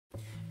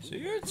So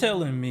you're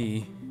telling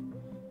me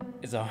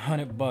it's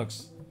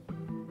 $100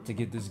 to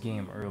get this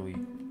game early?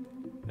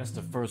 That's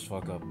the first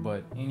fuck up.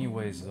 But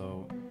anyways,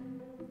 though,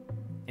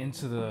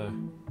 into the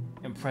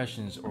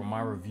impressions or my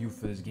review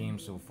for this game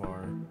so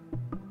far.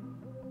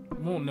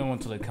 Won't know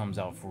until it comes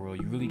out for real.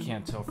 You really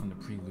can't tell from the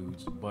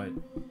preludes, but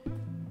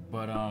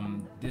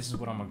this is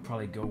what I'm gonna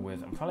probably go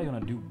with. I'm probably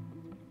gonna do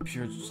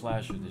pure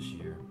slasher this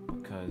year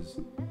because,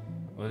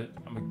 well,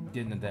 I'm gonna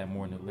get into that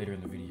more later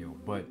in the video.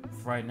 But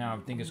for right now, I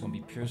think it's gonna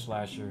be pure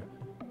slasher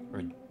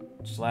or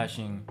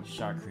slashing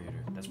shot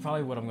creator. That's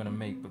probably what I'm gonna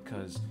make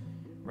because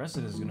the rest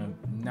of this is gonna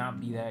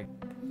not be that.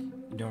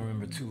 You don't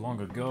remember too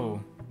long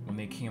ago when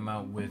they came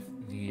out with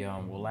the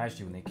last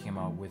year when they came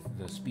out with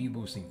the speed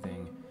boosting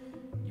thing.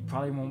 It's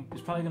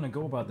probably gonna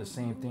go about the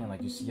same thing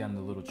like you see on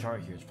the little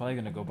chart here. It's probably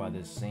gonna go by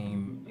the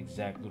same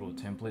exact little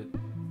template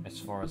as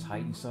far as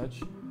height and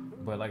such.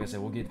 But like I said,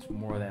 we'll get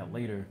more of that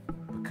later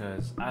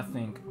because I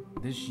think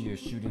this year's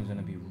shooting is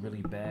gonna be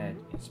really bad,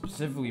 and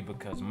specifically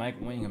because Mike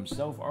Wang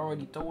himself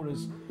already told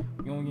us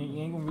you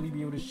ain't gonna really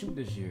be able to shoot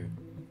this year.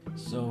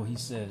 So he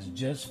says,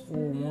 just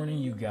forewarning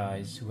you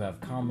guys who have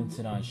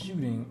commented on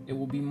shooting, it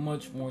will be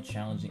much more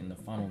challenging in the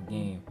final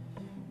game,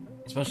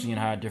 especially in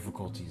high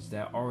difficulties.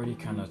 That already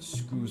kind of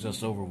screws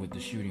us over with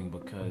the shooting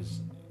because,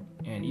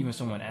 and even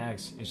someone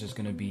asks, it's just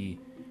going to be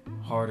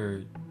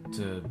harder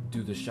to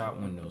do the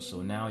shot window.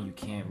 So now you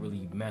can't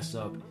really mess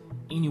up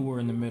anywhere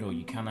in the middle.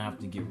 You kind of have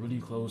to get really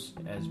close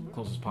as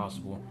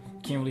possible.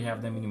 Can't really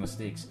have that many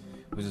mistakes,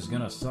 which is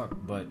going to suck.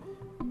 But,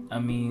 I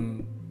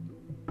mean,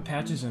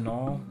 patches and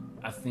all,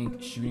 I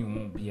think shooting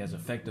won't be as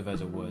effective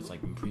as it was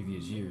like in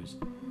previous years.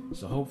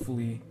 So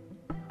hopefully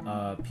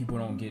people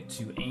don't get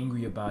too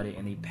angry about it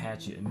and they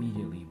patch it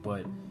immediately.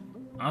 But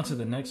on to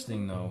the next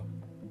thing though.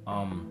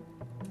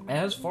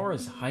 As far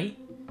as height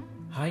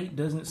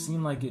doesn't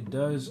seem like it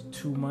does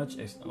too much.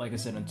 Like I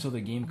said, until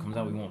the game comes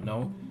out we won't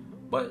know.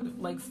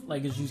 But like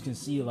as you can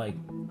see, like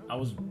I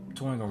was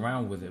toying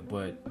around with it,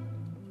 but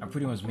I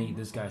pretty much made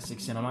this guy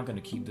 6'10". I'm not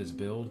gonna keep this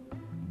build,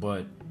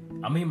 but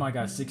I made my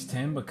guy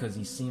 6'10" because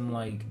he seemed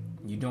like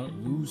you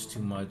don't lose too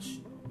much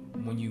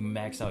when you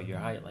max out your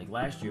height. Like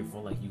last year, it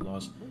felt like you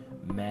lost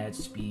mad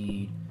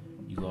speed,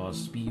 you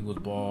lost speed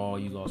with ball,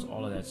 you lost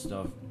all of that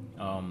stuff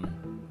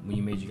when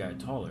you made your guy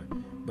taller.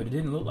 But it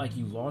didn't look like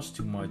you lost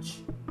too much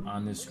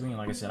on this screen.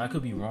 Like I said, I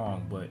could be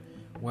wrong, but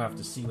we'll have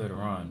to see later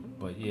on.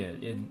 But yeah,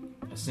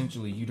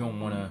 essentially you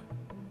don't want to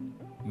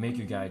make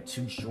your guy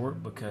too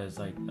short because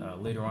like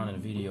later on in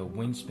the video,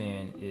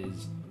 wingspan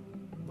is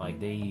like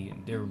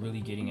they're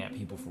really getting at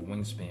people for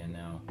wingspan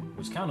now,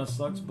 which kind of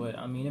sucks. But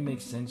I mean, it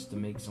makes sense to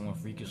make someone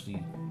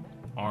freakishly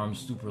arms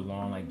super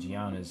long like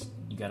Gianna's.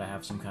 You gotta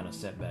have some kind of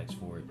setbacks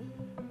for it.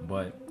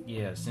 But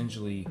yeah,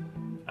 essentially,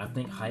 I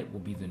think height will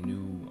be the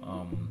new,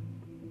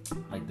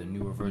 like the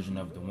newer version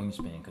of the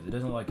wingspan because it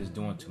doesn't look like it's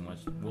doing too much.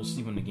 We'll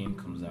see when the game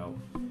comes out.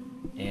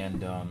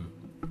 And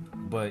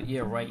but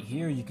yeah, right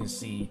here you can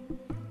see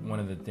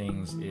one of the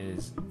things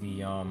is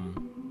the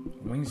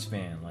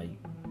wingspan.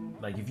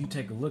 Like if you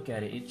take a look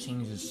at it, it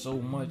changes so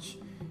much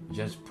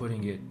just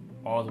putting it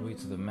all the way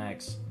to the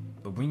max.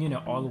 But bringing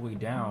it all the way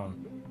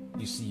down,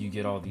 you see you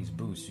get all these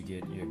boosts. You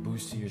get your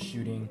boost to your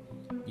shooting.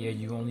 Yeah,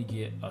 you only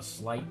get a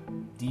slight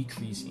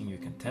decrease in your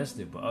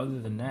contested. But other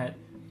than that,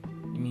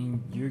 I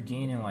mean, you're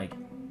gaining like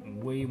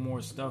way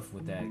more stuff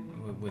with that,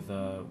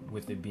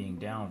 with it being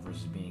down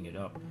versus being it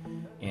up.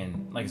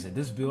 And like I said,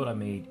 this build I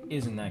made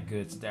isn't that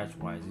good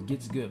stats-wise. It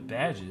gets good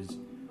badges,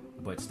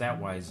 but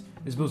stat-wise,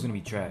 this build's gonna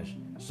be trash.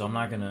 So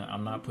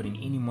I'm not putting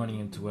any money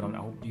into it. I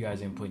hope you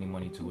guys ain't putting any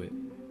money to it.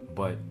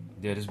 But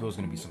yeah, this build's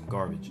gonna be some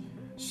garbage.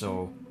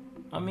 So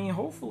I mean,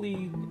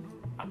 hopefully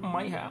I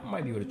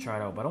might be able to try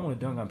it out, but I don't want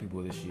to dunk on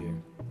people this year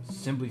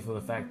simply for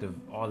the fact of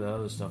all the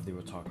other stuff they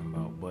were talking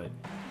about. But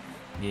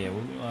yeah,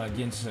 we'll get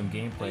into some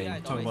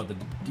gameplay. Talk about the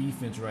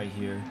defense right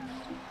here.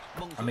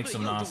 I make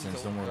some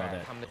nonsense, don't worry about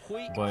that.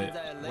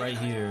 But right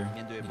here,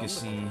 you can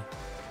see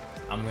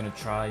I'm gonna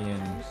try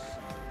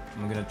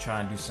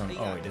and do some.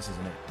 Oh wait, this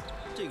isn't it.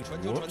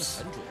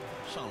 Whoops.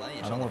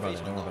 Don't worry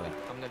about that.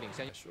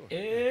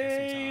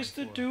 Hey, it's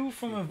the dude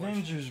from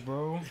Avengers,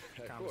 bro.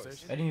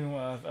 I didn't even.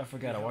 I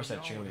forgot. I watched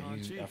that trailer.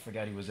 I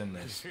forgot he was in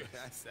this.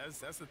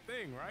 That's the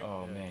thing, right?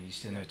 Oh man, he's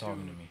sitting there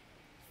talking to me.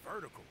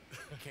 Vertical.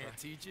 You can't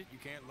teach it. You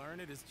can't learn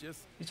it. It's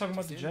just. You talking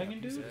about the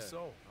dragon dude? Yeah.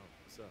 Oh,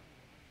 what's up?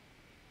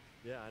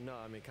 Yeah, I know.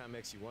 I mean, it kind of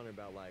makes you wonder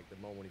about like the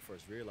moment when he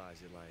first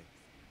realized it, like.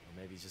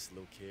 Maybe he's just a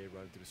little kid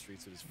running through the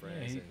streets with his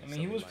friends. Yeah, I mean,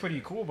 he was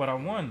pretty cool, but I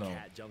won though.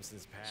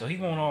 So he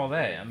won all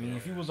that. I mean,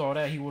 if he was all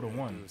that, he would have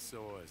won.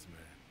 Swords, man.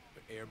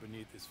 But air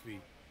beneath his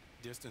feet,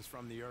 distance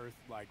from the earth,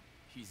 like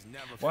he's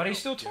never. Why they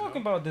still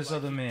talking about this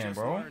other man,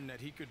 bro?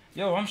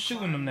 Yo, I'm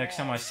shooting him next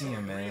time I see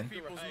him, man.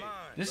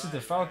 This is the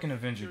Falcon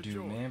Avenger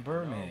dude, man.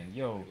 Birdman,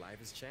 yo. Life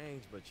has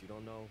changed, but you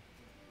don't know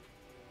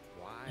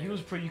why. He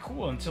was pretty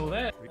cool until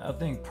that. I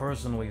think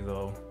personally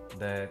though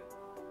that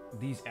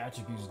these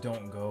attributes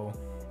don't go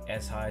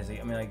as high as they.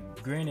 I mean,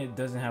 like, granted, it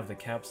doesn't have the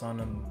caps on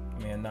them. I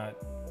mean, not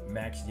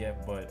maxed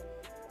yet,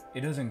 but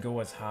it doesn't go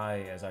as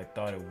high as I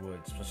thought it would,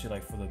 especially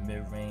like for the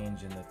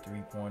mid-range and the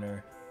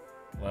three-pointer.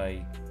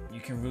 Like, you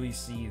can really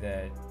see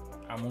that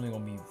I'm only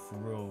gonna be for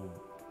real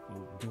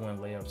doing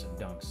layups and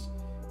dunks,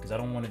 because I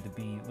don't want it to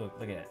be,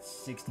 look at that,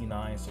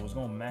 69, so it's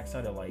gonna max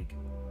out at like,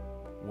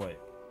 what,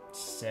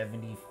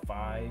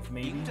 75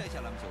 maybe?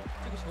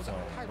 So,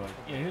 but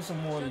yeah, here's some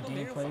more of the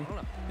gameplay.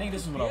 I think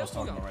this is what I was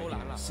talking about right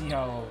here. See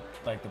how,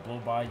 like, the blow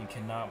by, you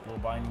cannot blow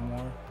by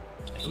anymore?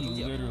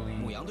 He literally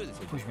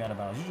pushed me out of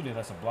bounds. Usually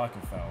that's a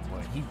blocking foul,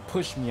 but he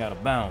pushed me out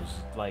of bounds.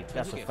 Like,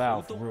 that's a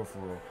foul for real, for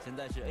real.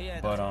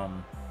 But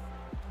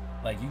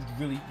like,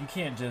 you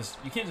can't just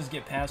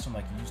get past him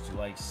like you used to.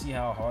 Like, see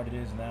how hard it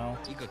is now.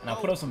 And I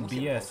put up some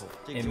BS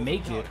and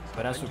make it,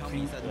 but that's what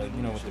you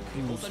know, with the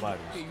Prelude sliders.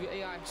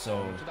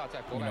 So,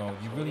 you know,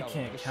 you really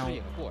can't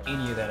count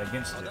any of that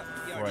against it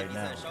right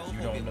now. You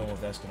don't know if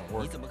that's gonna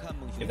work,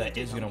 if that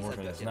is gonna work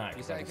or it's not.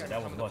 Because like I said,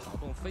 that was lucky.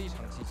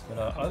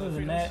 But other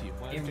than that,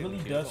 it really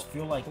does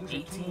feel like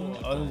 18.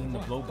 Other than the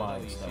blow by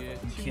and stuff,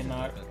 you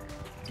cannot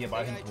get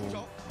by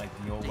people like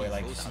the old way.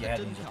 Like, you see, I had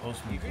to use a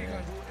post move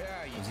there.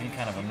 It was getting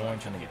kind of annoying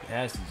trying to get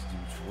past these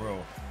dudes for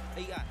real.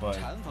 But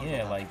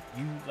yeah, like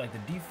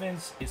the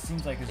defense, it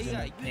seems like it's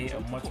gonna pay a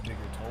much bigger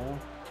toll.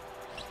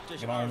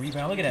 Get on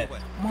rebound. Look at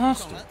that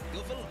monster.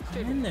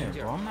 I'm in there,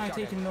 bro. I'm not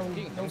taking no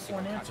for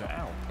an answer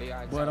out.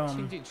 But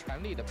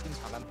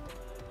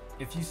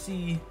if you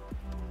see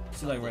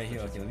like right here,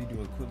 okay, let me do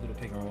a quick little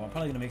pick and roll. I'm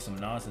probably gonna make some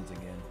nonsense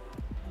again.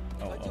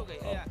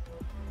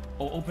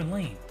 Oh, open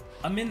lane.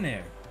 I'm in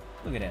there.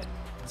 Look at that.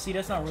 See,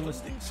 that's not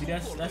realistic. See,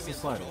 that's the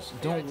sliders.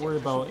 Don't worry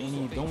about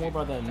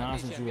that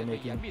nonsense you were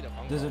making.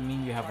 Doesn't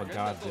mean you have a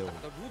god build.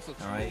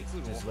 Alright?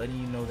 Just letting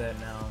you know that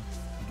now.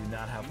 You do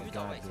not have a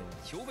god build.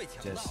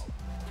 Just,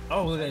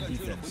 oh, look at that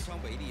defense.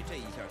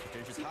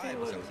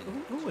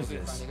 Who is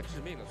this?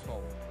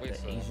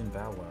 The Asian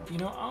Bow Wow. You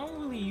know, I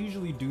don't really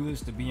usually do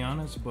this, to be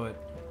honest, but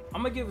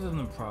I'm gonna give them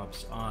the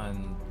props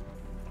on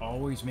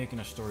always making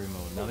a story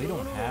mode. Now, they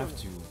don't have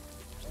to,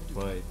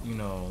 but, you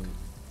know,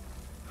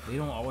 they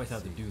don't always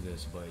have to do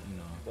this, but, you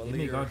know, they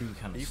make our dude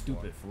kind of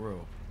stupid for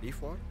real. Beef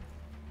one?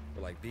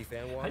 Or like beef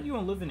and one? How do you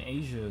gonna live in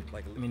Asia,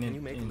 Like, I mean,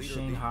 in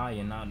Shanghai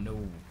and not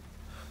know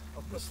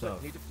the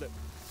stuff? Need to flip.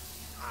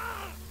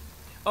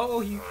 Oh,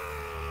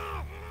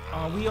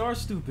 we are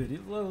stupid.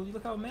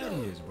 Look how mad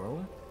he is,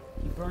 bro.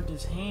 He burnt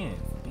his hand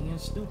for being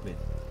stupid.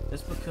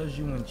 That's because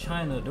you in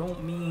China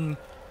don't mean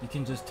you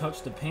can just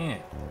touch the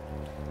pan.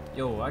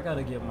 Yo, I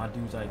gotta get my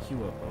dude's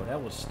IQ up, bro.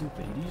 That was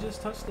stupid. Did he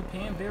just touch the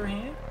pan bare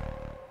hand?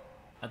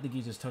 I think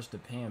he just touched the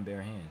pan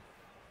bare hand.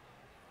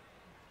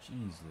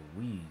 Jeez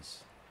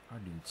Louise. Our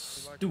dude's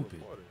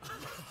stupid.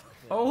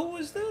 Oh, who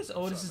is this?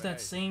 Oh, this is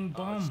that same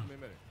bum.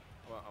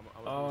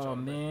 Oh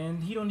man,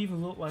 he don't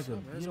even look like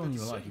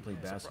he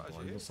played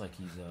basketball. He looks like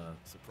he's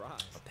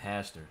a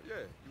pastor. Yeah,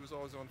 he was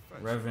always on the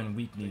fence. Reverend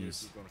Weak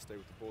Knees.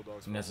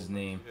 And that's his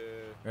name.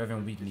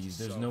 Reverend Weak Knees.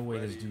 There's no way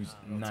this dude's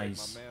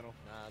nice.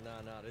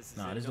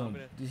 Nah, this don't.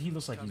 He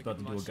looks like he's about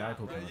to do a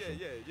Geico commercial.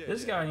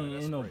 This guy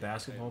ain't no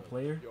basketball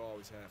player. You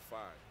always have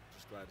fire.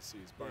 Just glad to see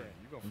his burn.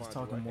 He's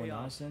talking more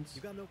nonsense.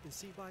 You got milk and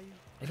sea by you?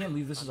 I can't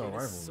believe this is our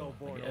rival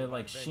though.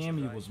 Like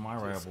Shammy was my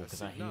rival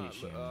because I hated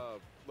Shammy.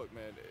 Look,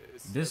 man,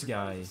 This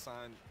guy,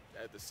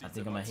 I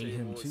think I'm gonna hate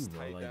him too,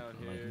 bro. Like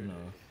you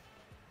know,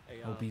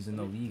 hope he's in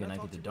the league and I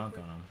get to dunk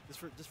on him. Just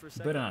for a You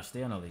second. better not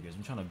stay on the Lakers.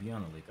 I'm trying to be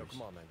on the Yo, Lakers.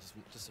 come on, man.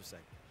 Just a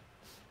second.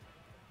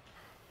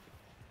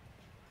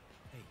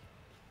 Hey.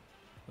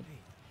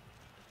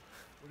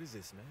 What is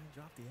this, man?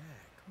 Drop the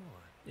act. Come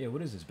on. Yeah,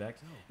 what is this, back?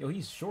 Yo,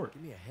 he's short.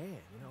 Give me a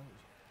hand, you know.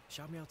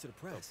 Shout me out to the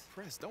press.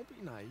 Press, don't be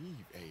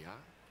naive, AI.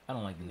 I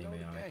don't like the You name know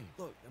the AI. game.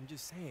 Look, I'm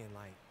just saying,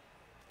 like,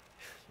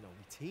 you know,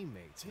 we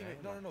teammates, man.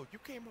 No. You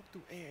came up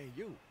through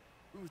AAU.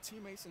 We were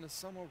teammates in the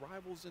summer,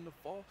 rivals in the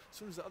fall. As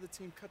soon as the other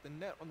team cut the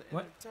net on the end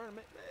of the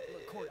tournament,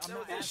 Look, Corey, I'm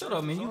not Man, asking shut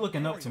up, man. for You some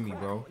looking up Corey to me,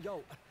 crap. bro.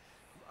 Yo,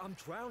 I'm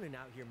drowning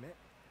out here, man.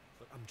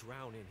 Look, I'm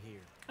drowning here.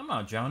 I'm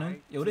not drowning.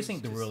 Right? Yo, this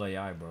ain't the Just- real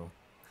AI, bro.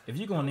 If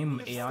you're gonna name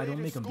him You AI, stayed don't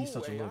in make him be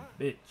school, such a little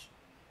AI. bitch.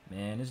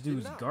 Man, this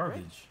dude's not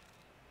garbage.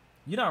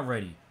 You're not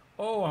ready.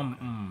 Oh, You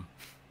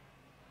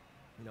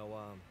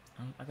know,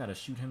 I gotta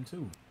shoot him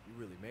too. you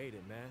really made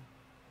it, man.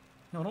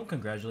 No, don't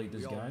congratulate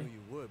this we all guy. knew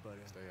you would, but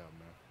Stay up,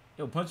 man.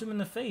 Yo, punch him in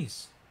the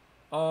face.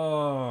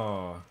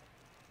 Oh.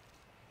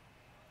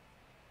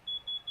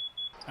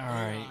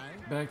 Alright,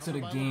 back to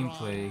the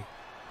gameplay.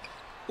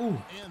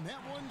 Ooh.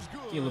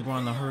 Get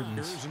LeBron the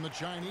hurtings. In the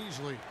Chinese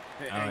league.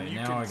 Alright, you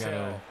now can I gotta.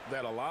 tell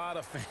that a lot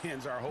of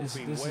fans are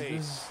hoping.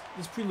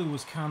 This prelude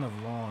was kind of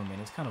long, man.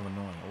 It's kind of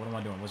annoying. What am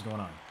I doing? What's going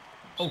on?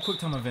 Oh, quick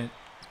time event.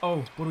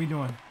 Oh, what are we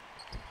doing?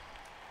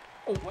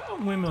 Oh, well,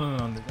 I'm windmilling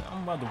on this.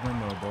 I'm about to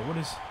windmill, bro. What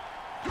is?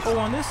 Oh,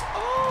 on this?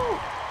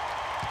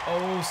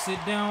 Oh,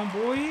 sit down,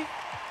 boy.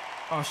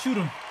 Oh, shoot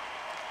him.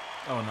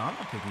 Oh, no, I'm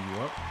not picking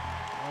you up.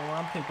 Oh,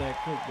 I'm pick that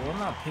quick, bro. I'm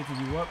not picking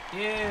you up.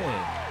 Yeah.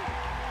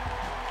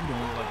 You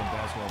don't look like a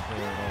basketball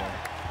player at all.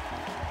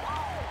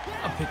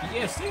 I'm picking.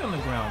 Yeah, stay on the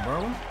ground,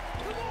 bro.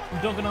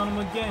 I'm dunking on him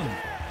again.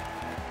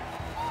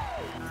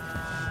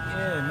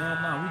 Yeah,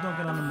 man. Nah, we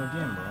dunking on him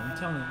again, bro. I'm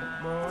telling you,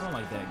 bro, I don't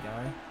like that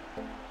guy.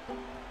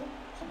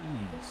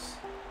 Jeez.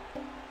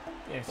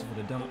 Asking for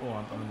the dumb. Oh,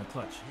 I'm in the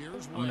clutch.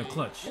 I'm in the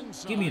clutch.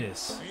 Give me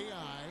this.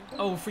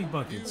 Oh, free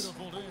buckets.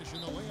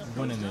 I'm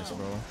winning this,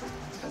 bro.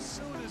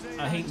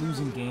 I hate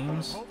losing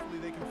games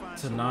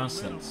to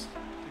nonsense.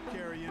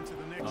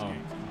 Oh.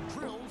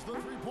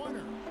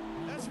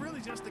 That's really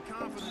just the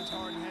confidence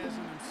Harden has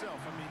in himself.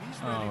 I mean, he's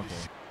Oh,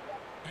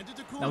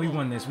 okay. Now we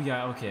won this. We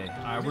got okay.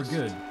 All right, we're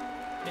good.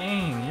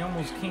 Dang, he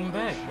almost came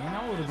back. Man,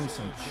 that would have been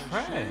some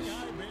trash.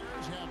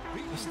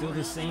 It's still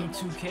the same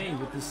 2K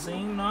with the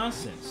same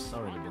nonsense.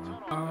 Sorry, bro.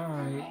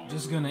 Alright,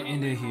 just gonna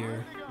end it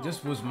here.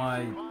 This was my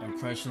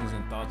impressions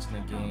and thoughts in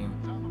the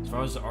game. As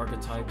far as the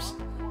archetypes,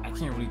 I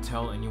can't really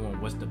tell anyone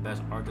what's the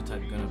best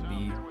archetype gonna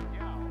be.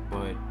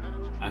 But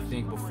I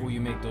think before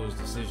you make those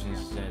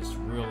decisions, just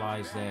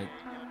realize that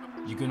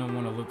you're gonna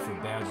want to look for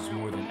badges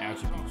more than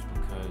attributes,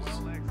 because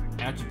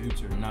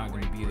attributes are not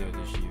gonna be there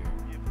this year.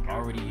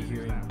 Already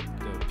hearing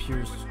the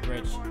pure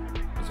stretch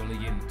is only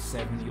getting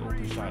 70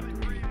 open shot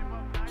 3.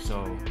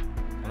 So,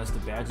 unless the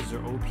badges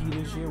are OP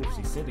this year, which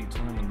they said they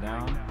turned them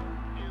down,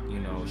 you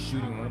know,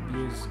 shooting won't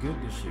be as good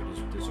this year.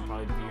 This will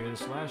probably be the year of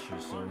the slasher.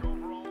 So,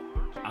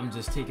 I'm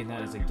just taking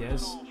that as a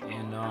guess,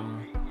 and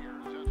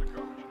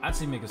I'd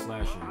say make a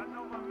slasher.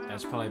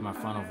 That's probably my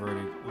final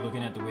verdict.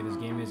 Looking at the way this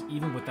game is,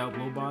 even without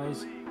blow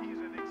bys,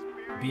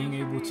 being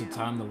able to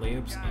time the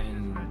layups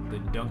and the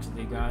dunks that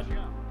they got,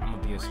 I'm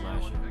gonna be a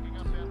slasher.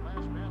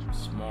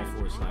 Small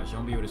forward slasher.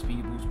 I'm gonna be able to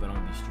speed boost, but I'm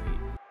gonna be straight.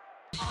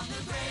 On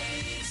the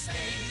great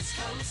space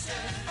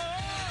coaster.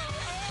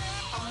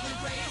 On the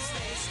great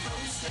space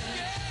coaster.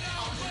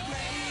 On the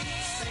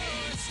great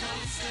space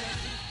coaster.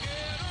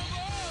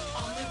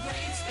 On the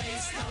great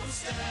space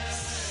coaster.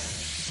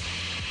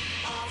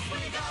 Off we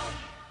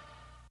go.